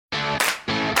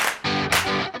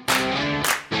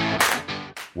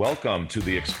Welcome to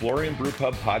the Exploring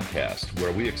Brewpub podcast,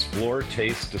 where we explore,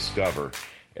 taste, discover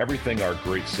everything our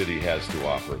great city has to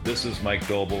offer. This is Mike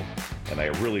Doble, and I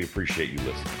really appreciate you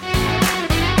listening.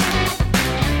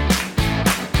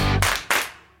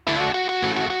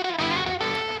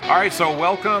 All right, so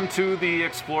welcome to the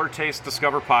Explore, Taste,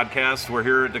 Discover podcast. We're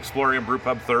here at Exploring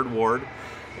Brewpub, Third Ward,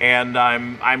 and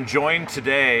I'm joined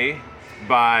today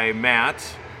by Matt.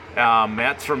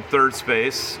 Matt's from Third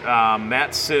Space.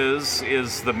 Matt Cisz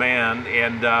is the man,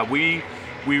 and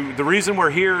the reason we're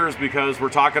here is because we're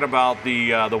talking about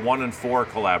the 1 in 4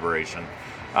 collaboration.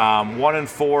 1 in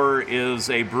 4 is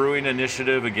a brewing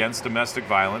initiative against domestic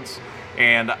violence,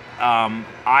 and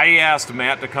I asked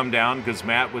Matt to come down because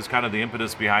Matt was kind of the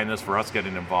impetus behind this for us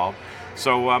getting involved.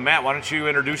 So Matt, why don't you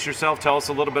introduce yourself, tell us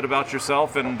a little bit about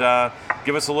yourself, and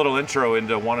give us a little intro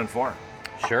into 1 in 4.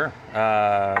 Sure.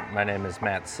 My name is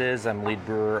Matt Cisz. I'm lead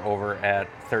brewer over at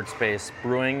Third Space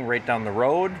Brewing right down the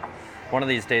road. One of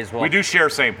these days we do share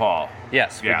St. Paul.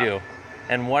 Yes, yeah. We do.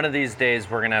 And one of these days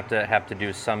we're going to have to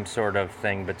do some sort of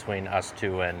thing between us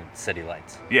two and City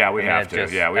Lights. Yeah, we have to.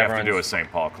 Yeah, we have to do a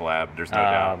St. Paul collab. There's no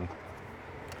doubt.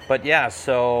 But yeah,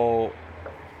 so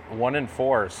 1 in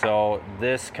 4. So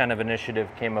this kind of initiative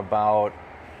came about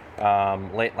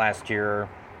late last year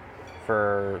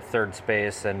for Third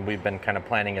Space, and we've been kind of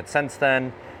planning it since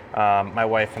then. My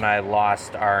wife and I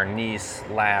lost our niece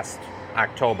last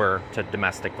October to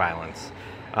domestic violence.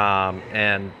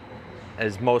 And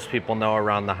as most people know,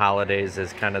 around the holidays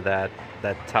is kind of that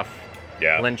tough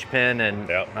linchpin,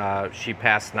 and she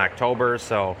passed in October,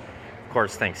 so of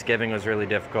course Thanksgiving was really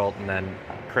difficult, and then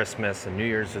Christmas and New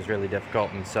Year's was really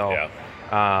difficult, and so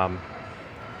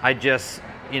I just,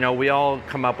 we all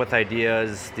come up with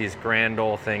ideas, these grand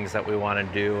old things that we want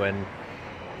to do, and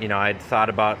I'd thought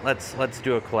about let's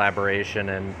do a collaboration,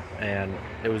 and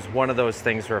it was one of those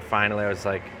things where finally I was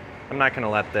like, I'm not going to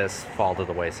let this fall to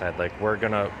the wayside. Like, we're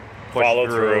going to follow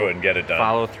through and get it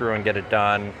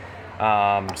done.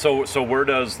 So where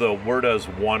does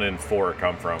 1 in 4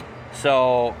 come from?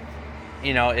 So,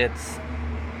 it's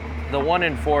the 1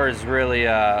 in 4 is really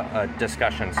a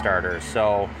discussion starter.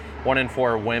 So 1 in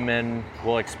 4 women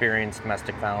will experience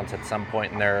domestic violence at some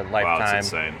point in their lifetime. Wow, that's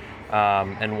insane.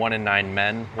 And 1 in 9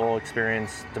 men will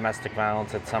experience domestic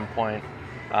violence at some point.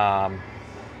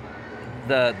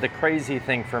 The crazy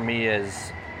thing for me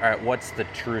is, all right, what's the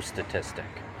true statistic?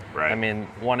 Right. I mean,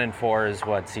 1 in 4 is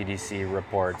what CDC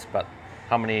reports, but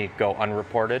how many go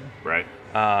unreported? Right.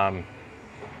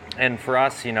 And for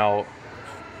us,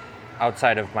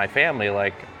 outside of my family,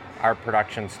 like our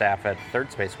production staff at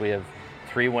Third Space, we have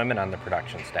 3 women on the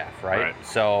production staff, right?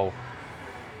 So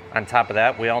on top of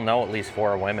that, we all know at least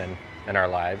 4 women in our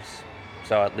lives.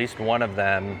 So at least one of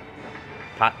them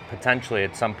potentially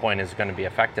at some point is going to be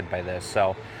affected by this.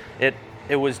 So it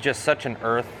was just such an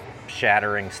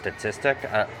earth-shattering statistic.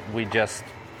 I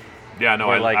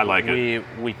like it.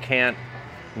 We can't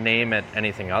name it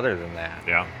anything other than that.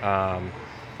 Yeah.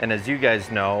 And as you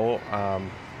guys know,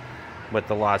 with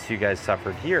the loss you guys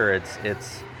suffered here,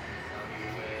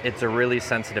 it's a really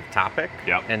sensitive topic.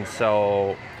 Yep. And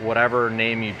so whatever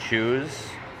name you choose,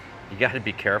 you got to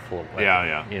be careful of it.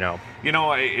 Yeah.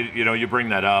 You bring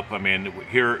that up. I mean,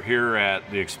 here at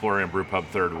the Exploring Brewpub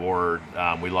Third Ward,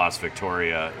 we lost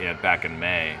Victoria back in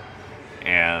May,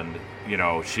 and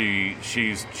she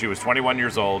was 21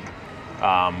 years old,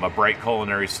 a bright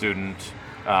culinary student.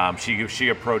 She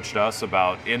approached us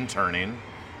about interning,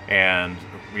 and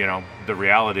the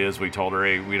reality is we told her,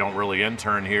 hey, we don't really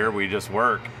intern here, we just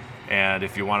work, and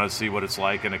if you want to see what it's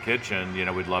like in a kitchen,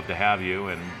 we'd love to have you.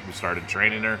 And we started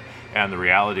training her, and the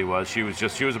reality was she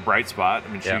was a bright spot.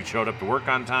 I mean, she showed up to work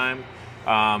on time,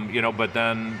 but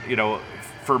then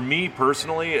for me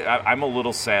personally, I'm a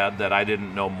little sad that I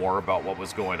didn't know more about what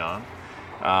was going on.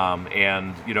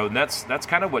 And that's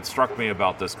kind of what struck me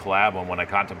about this collab, and when I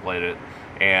contemplate it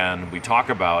and we talk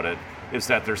about it, is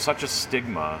that there's such a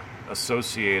stigma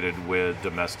associated with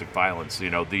domestic violence.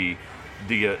 The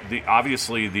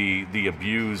obviously the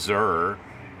abuser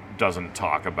doesn't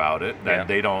talk about it. That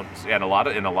they don't, and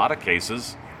in a lot of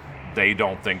cases, they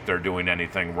don't think they're doing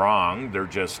anything wrong. They're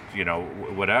just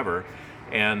whatever.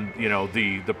 And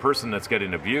the person that's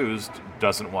getting abused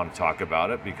doesn't want to talk about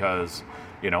it because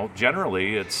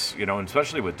generally it's and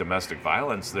especially with domestic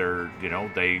violence,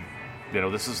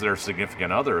 this is their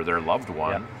significant other, their loved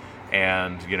one.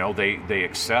 And they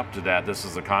accept that this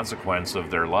is a consequence of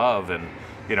their love, and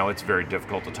it's very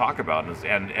difficult to talk about,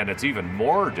 and it's even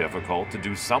more difficult to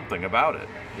do something about it.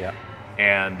 Yeah.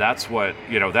 And that's what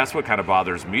kind of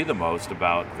bothers me the most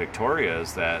about Victoria,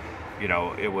 is that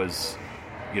it was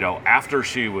after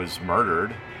she was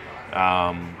murdered,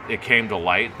 it came to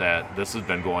light that this has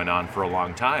been going on for a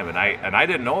long time, and I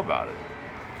didn't know about it.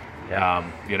 Yeah.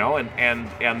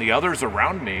 And the others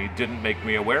around me didn't make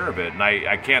me aware of it, and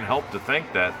I can't help to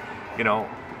think that,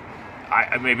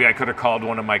 maybe I could have called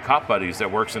one of my cop buddies that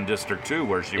works in District 2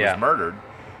 where she was murdered,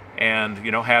 and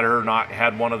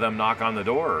had one of them knock on the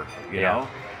door, you know,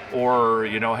 or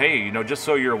hey, just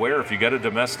so you're aware, if you get a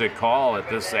domestic call at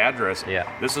this address,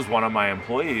 this is one of my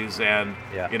employees, and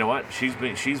you know what,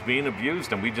 she's being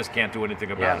abused, and we just can't do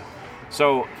anything about it.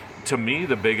 So to me,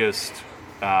 the biggest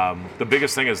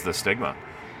thing is the stigma,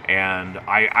 and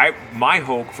my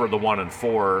hope for the 1 and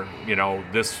 4,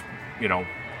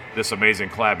 this amazing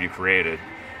collab you created,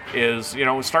 is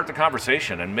start the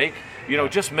conversation and make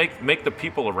just make the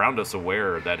people around us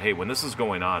aware that, hey, when this is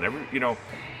going on,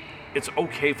 it's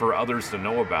okay for others to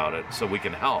know about it so we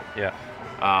can help.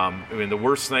 The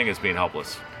worst thing is being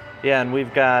helpless. And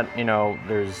we've got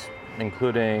there's,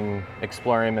 including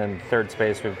Explorium and Third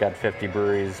Space, we've got 50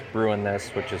 breweries brewing this,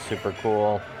 which is super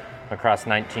cool, across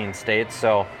 19 states.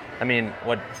 So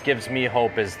what gives me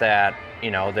hope is that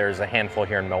there's a handful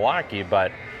here in Milwaukee,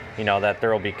 but that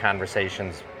there will be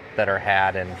conversations that are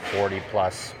had in 40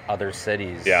 plus other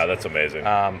cities. Yeah, that's amazing.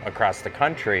 Across the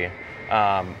country.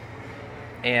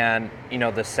 And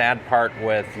the sad part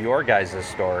with your guys'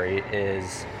 story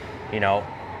is,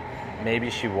 maybe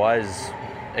she was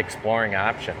exploring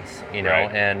options,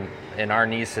 and in our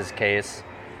niece's case,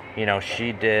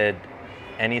 she did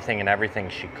anything and everything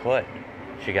she could.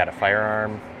 She got a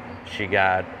firearm. She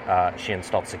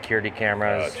installed security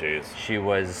cameras. She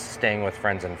was staying with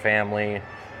friends and family.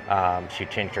 She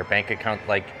changed her bank account.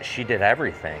 She did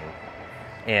everything.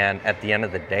 And at the end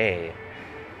of the day,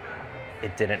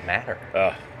 it didn't matter.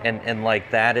 And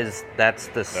that's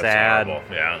the sad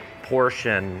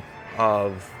portion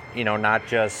of, not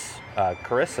just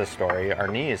Carissa's story, our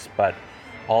niece, but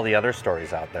all the other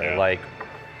stories out there.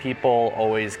 People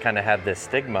always kind of have this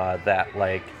stigma that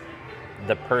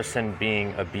the person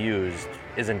being abused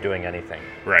isn't doing anything.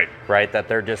 Right? That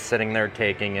they're just sitting there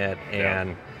taking it,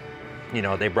 and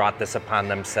they brought this upon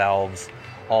themselves,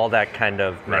 all that kind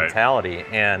of mentality.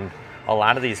 And a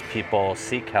lot of these people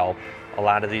seek help. A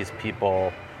lot of these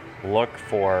people look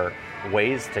for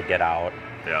ways to get out,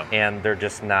 and they're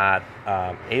just not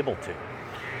able to.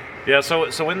 Yeah. So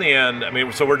in the end,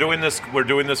 so we're doing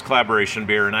this collaboration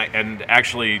beer, and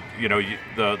actually,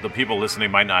 the people listening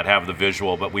might not have the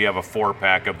visual, but we have a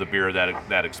 4-pack of the beer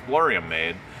that Explorium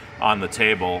made on the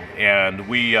table, and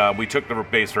we took the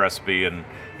base recipe and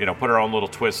put our own little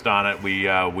twist on it.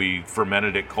 We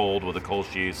fermented it cold with a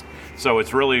Kolsch yeast, so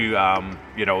it's really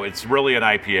it's really an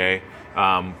IPA,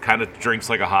 kind of drinks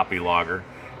like a hoppy lager.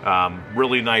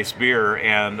 Really nice beer,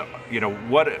 and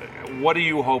what do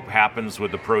you hope happens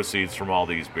with the proceeds from all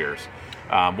these beers?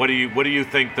 What do you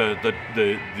think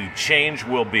the change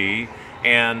will be?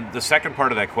 And the second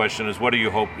part of that question is, what do you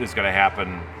hope is going to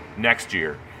happen next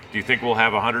year? Do you think we'll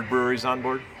have 100 breweries on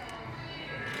board?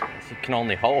 You can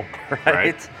only hope,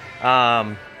 right?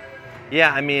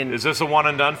 Is this a one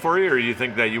and done for you, or do you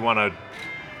think that you want to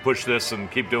push this and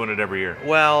keep doing it every year?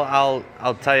 Well,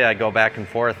 I'll tell you, I go back and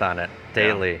forth on it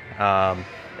daily.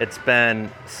 It's been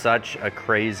such a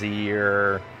crazy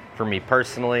year for me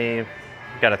personally.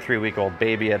 Got a 3-week-old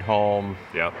baby at home.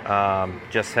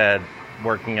 Just had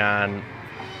working on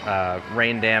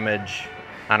rain damage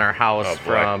on our house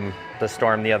from the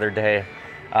storm the other day.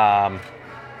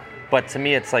 But to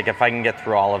me, it's if I can get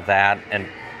through all of that and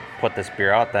put this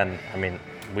beer out, then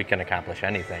we can accomplish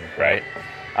anything, right?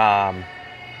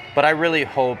 But I really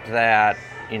hope that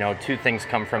 2 things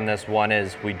come from this. One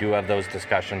is we do have those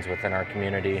discussions within our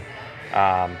community,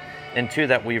 and 2,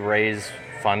 that we raise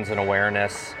funds and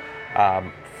awareness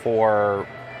for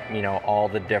all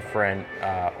the different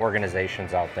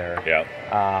organizations out there.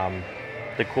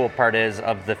 The cool part is,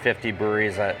 of the 50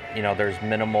 breweries, there's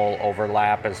minimal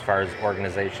overlap as far as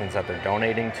organizations that they're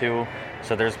donating to.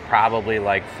 So there's probably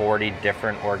 40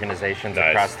 different organizations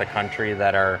across the country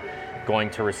that are going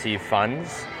to receive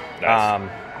funds.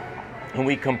 And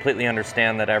we completely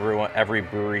understand that every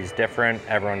brewery is different.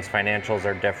 Everyone's financials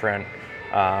are different.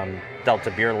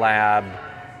 Delta Beer Lab,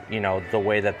 the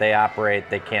way that they operate,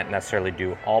 they can't necessarily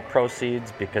do all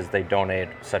proceeds because they donate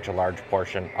such a large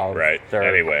portion of their,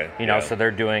 so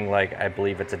they're doing I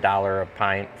believe it's $1 a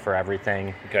pint for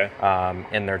everything.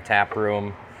 In their tap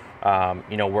room.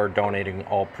 We're donating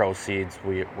all proceeds.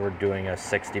 We're doing a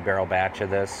 60-barrel batch of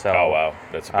this. So, oh wow,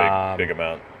 that's a big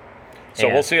amount. So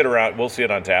we'll see it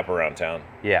on tap around town.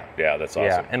 Yeah, that's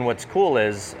awesome. And what's cool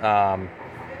is,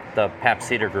 the Pap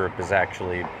Cedar Group is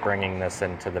actually bringing this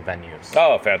into the venues.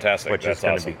 Oh, fantastic! Which That's is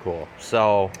going to awesome. be cool.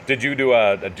 So, did you do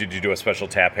a special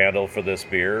tap handle for this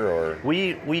beer, or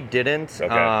we didn't.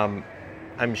 Okay.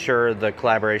 I'm sure the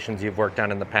collaborations you've worked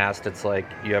on in the past, it's like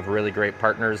you have really great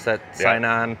partners that sign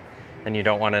on, and you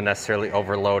don't want to necessarily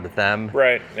overload them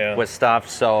right? Yeah. with stuff.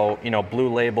 So,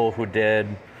 Blue Label, who did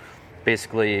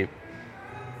basically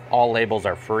all labels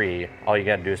are free. All you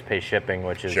got to do is pay shipping,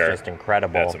 which is just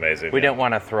incredible. That's amazing. We didn't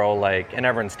want to throw and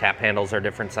everyone's tap handles are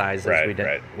different sizes. Right, we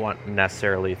didn't want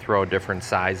necessarily throw a different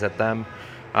size at them.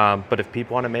 But if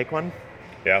people want to make one,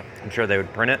 I'm sure they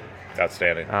would print it.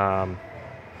 Outstanding.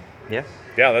 Yeah.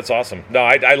 Yeah, that's awesome. No,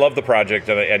 I love the project,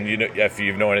 and if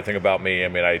you know anything about me, I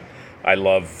mean, I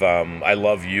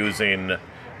love using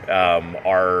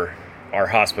our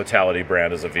hospitality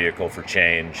brand as a vehicle for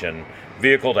change and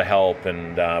vehicle to help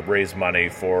and raise money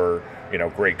for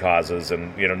great causes,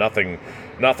 and nothing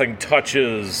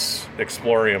touches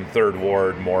Explorium Third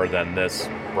Ward more than this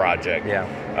project. Yeah.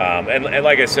 And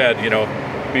like I said,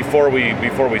 before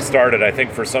we started, I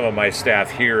think for some of my staff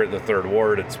here at the Third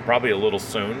Ward, it's probably a little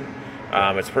soon.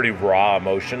 It's pretty raw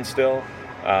emotion still,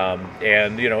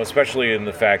 and especially in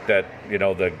the fact that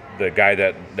the guy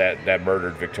that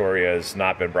murdered Victoria has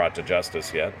not been brought to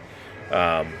justice yet,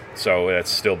 so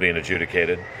it's still being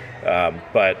adjudicated.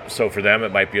 But so for them,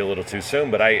 it might be a little too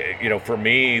soon. But for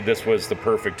me, this was the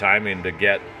perfect timing to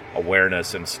get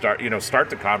awareness and start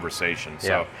the conversation.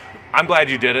 So I'm glad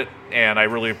you did it, and I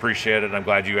really appreciate it. And I'm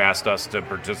glad you asked us to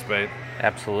participate.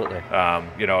 Absolutely.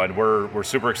 And we're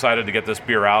super excited to get this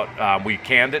beer out. We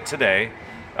canned it today.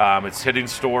 It's hitting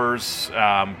stores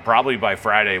probably by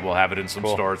Friday. We'll have it in some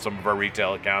stores, some of our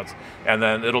retail accounts, and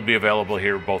then it'll be available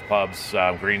here at both pubs,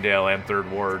 Greendale and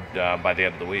Third Ward, by the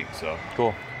end of the week. So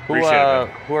cool. Appreciate it.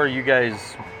 Who are you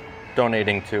guys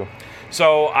donating to?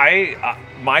 So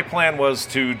my plan was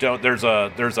to there's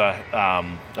a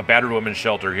battered women's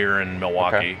shelter here in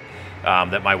Milwaukee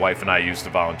that my wife and I used to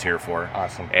volunteer for.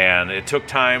 Awesome. And it took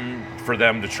time for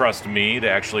them to trust me to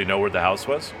actually know where the house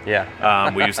was.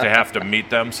 Yeah. We used to have to meet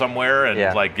them somewhere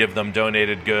and give them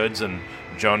donated goods, and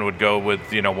Joan would go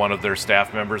with one of their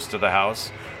staff members to the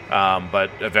house. But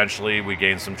eventually we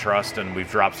gained some trust, and we've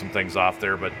dropped some things off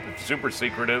there, but it's super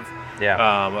secretive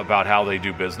about how they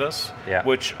do business,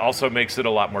 which also makes it a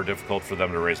lot more difficult for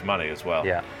them to raise money as well.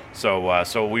 Yeah.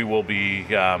 So we will be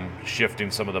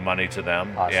shifting some of the money to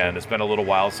them, and it's been a little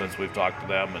while since we've talked to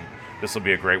them, and this will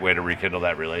be a great way to rekindle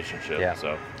that relationship. Yeah.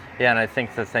 So. Yeah, and I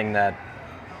think the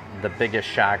biggest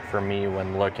shock for me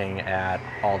when looking at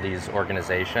all these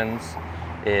organizations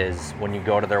is when you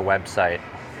go to their website,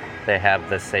 they have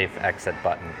the safe exit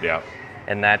button. Yeah.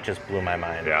 And that just blew my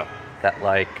mind. Yeah.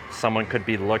 That someone could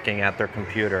be looking at their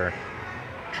computer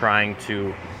trying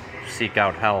to seek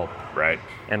out help. Right.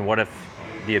 And what if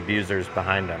the abuser's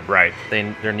behind them? Right.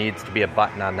 There needs to be a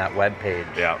button on that web page.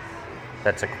 Yeah.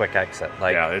 That's a quick exit.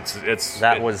 It's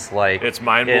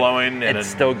mind blowing, and it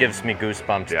still gives me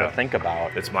goosebumps to think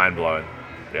about. It's mind blowing.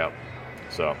 Yeah.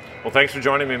 So, well, thanks for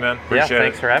joining me, man. Appreciate it.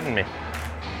 Thanks for having me.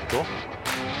 Cool.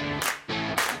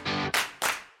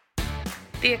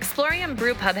 The Explorium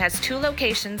Brew Pub has 2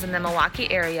 locations in the Milwaukee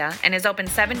area and is open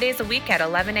 7 days a week at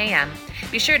 11 a.m.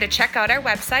 Be sure to check out our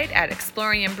website at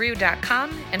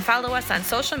exploriumbrew.com and follow us on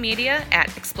social media at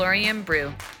Explorium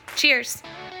Brew. Cheers!